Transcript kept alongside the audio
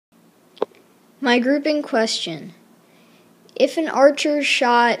My grouping question. If an archer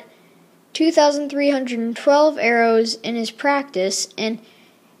shot 2,312 arrows in his practice and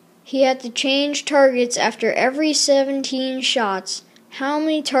he had to change targets after every 17 shots, how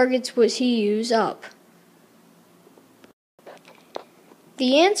many targets would he use up?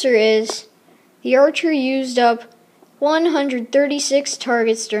 The answer is the archer used up 136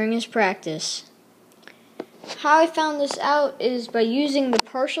 targets during his practice. How I found this out is by using the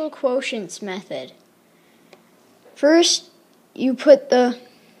partial quotients method. First, you put the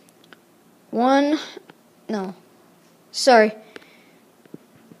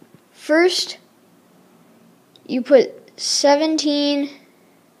First, you put 17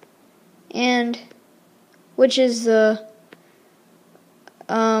 and which is the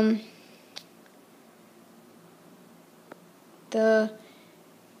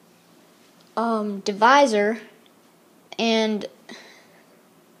divisor, and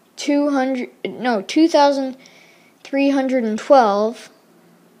 2,312,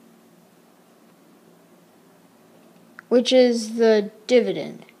 which is the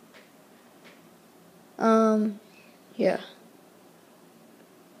dividend.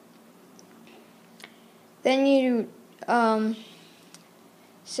 Then you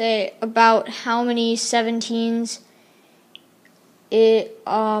say about how many 17s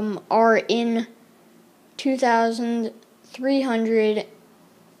are in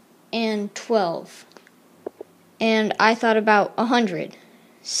 2,312. And I thought about 100.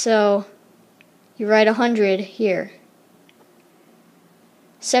 So you write 100 here.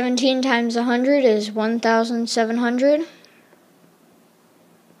 17 times 100 is 1,700.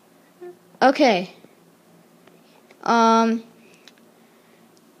 Okay.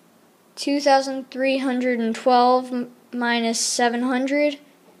 2,312 minus 700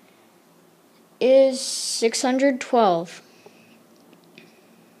 is 612.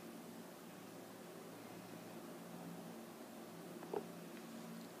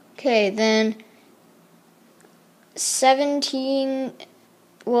 Okay, then 17,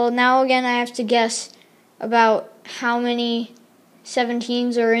 well, now again I have to guess about how many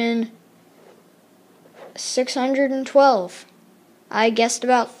 17s are in 612. I guessed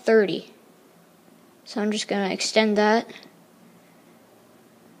about 30. So I'm just going to extend that.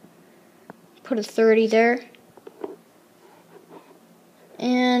 Put a 30 there.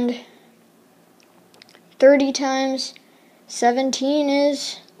 And 30 times 17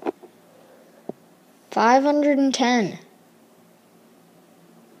 is 510.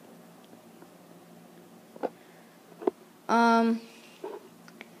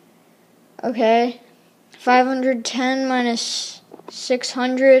 Okay. 510 minus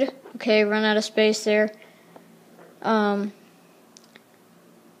 600. Okay, run out of space there.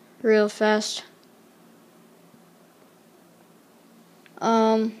 Real fast.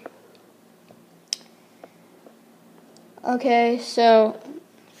 Okay, so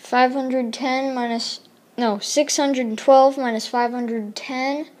 612 minus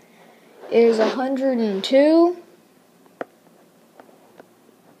 510 is 102.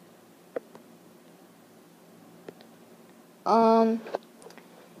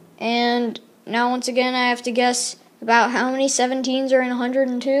 And now once again I have to guess about how many 17s are in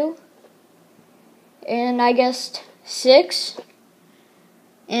 102. And I guessed 6.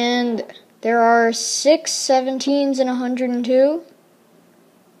 And there are 6 17s in 102.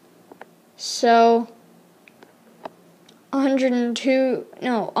 So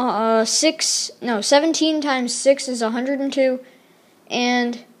 17 times 6 is 102.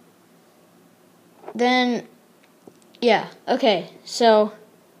 And then so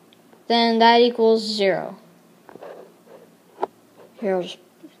then that equals 0.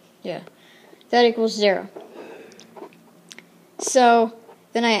 That equals 0. So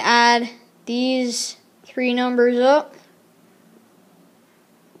then I add these three numbers up,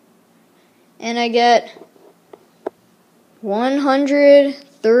 and I get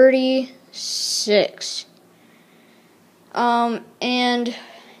 136. And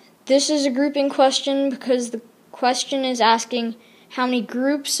this is a grouping question because the question is asking how many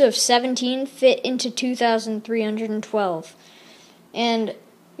groups of 17 fit into 2,312. And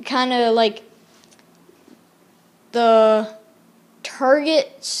kind of like the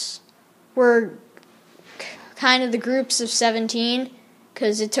targets were kind of the groups of 17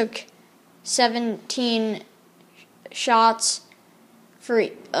 because it took 17 shots for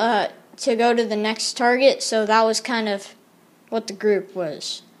to go to the next target, so that was kind of what the group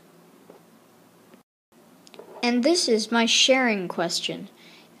was. And this is my sharing question.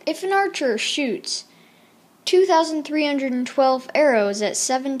 If an archer shoots 2,312 arrows at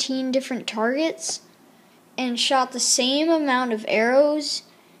 17 different targets and shot the same amount of arrows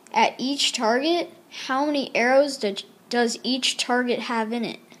at each target, how many arrows does each target have in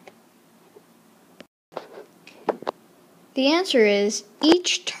it? The answer is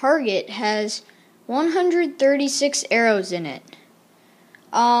each target has 136 arrows in it.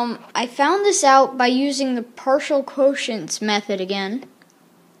 I found this out by using the partial quotients method again.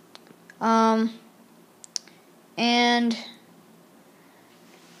 And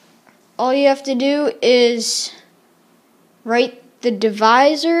all you have to do is write the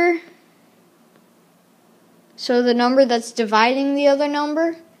divisor, so the number that's dividing the other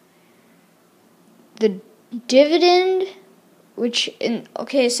number, the dividend,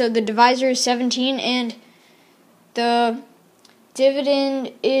 so the divisor is 17 and the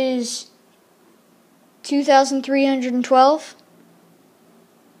dividend is 2,312.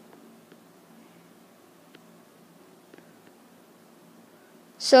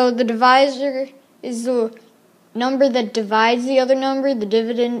 So the divisor is the number that divides the other number. The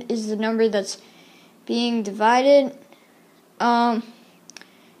dividend is the number that's being divided.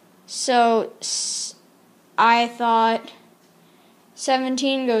 So I thought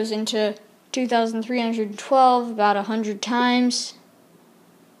 17 goes into 2,312 about 100 times.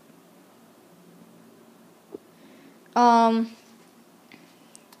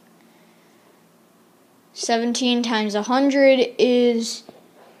 17 times 100 is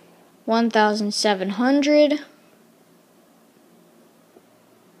 1,700.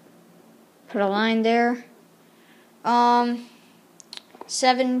 Put a line there.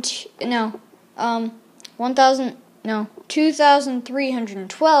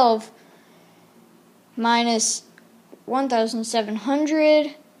 2,312 minus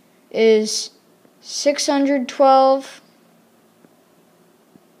 1,700 is 612.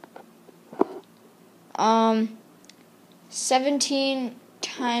 17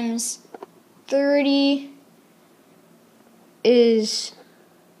 times 30 is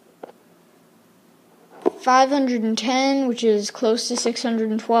 510, which is close to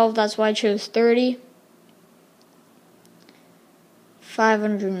 612. That's why I chose 30.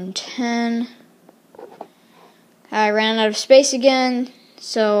 510. I ran out of space again,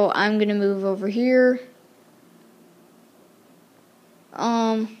 so I'm going to move over here.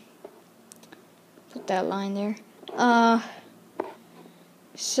 Put that line there.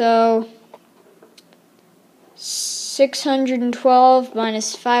 So 612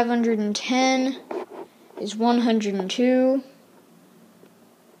 minus 510 is 102.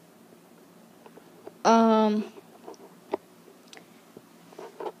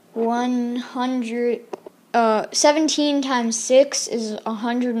 17 times 6 is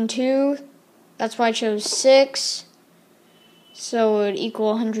 102. That's why I chose 6. So it would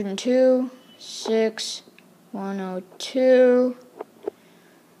equal 102. 6, 102.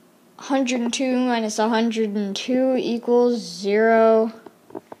 102 minus 102 equals 0.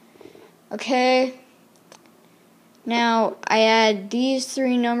 Okay. Now I add these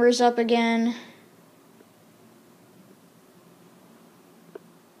three numbers up again.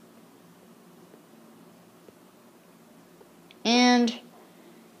 And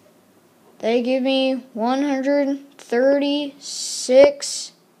they give me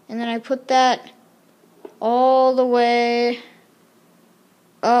 136. And then I put that all the way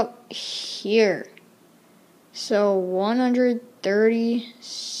up here. So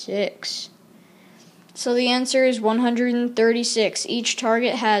 136. So the answer is 136. Each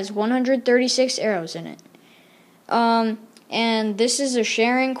target has 136 arrows in it. And this is a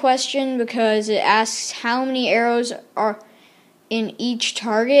sharing question because it asks how many arrows are in each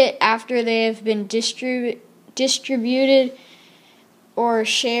target after they have been distributed or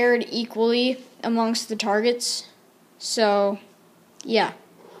shared equally amongst the targets. So, yeah.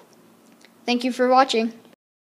 Thank you for watching.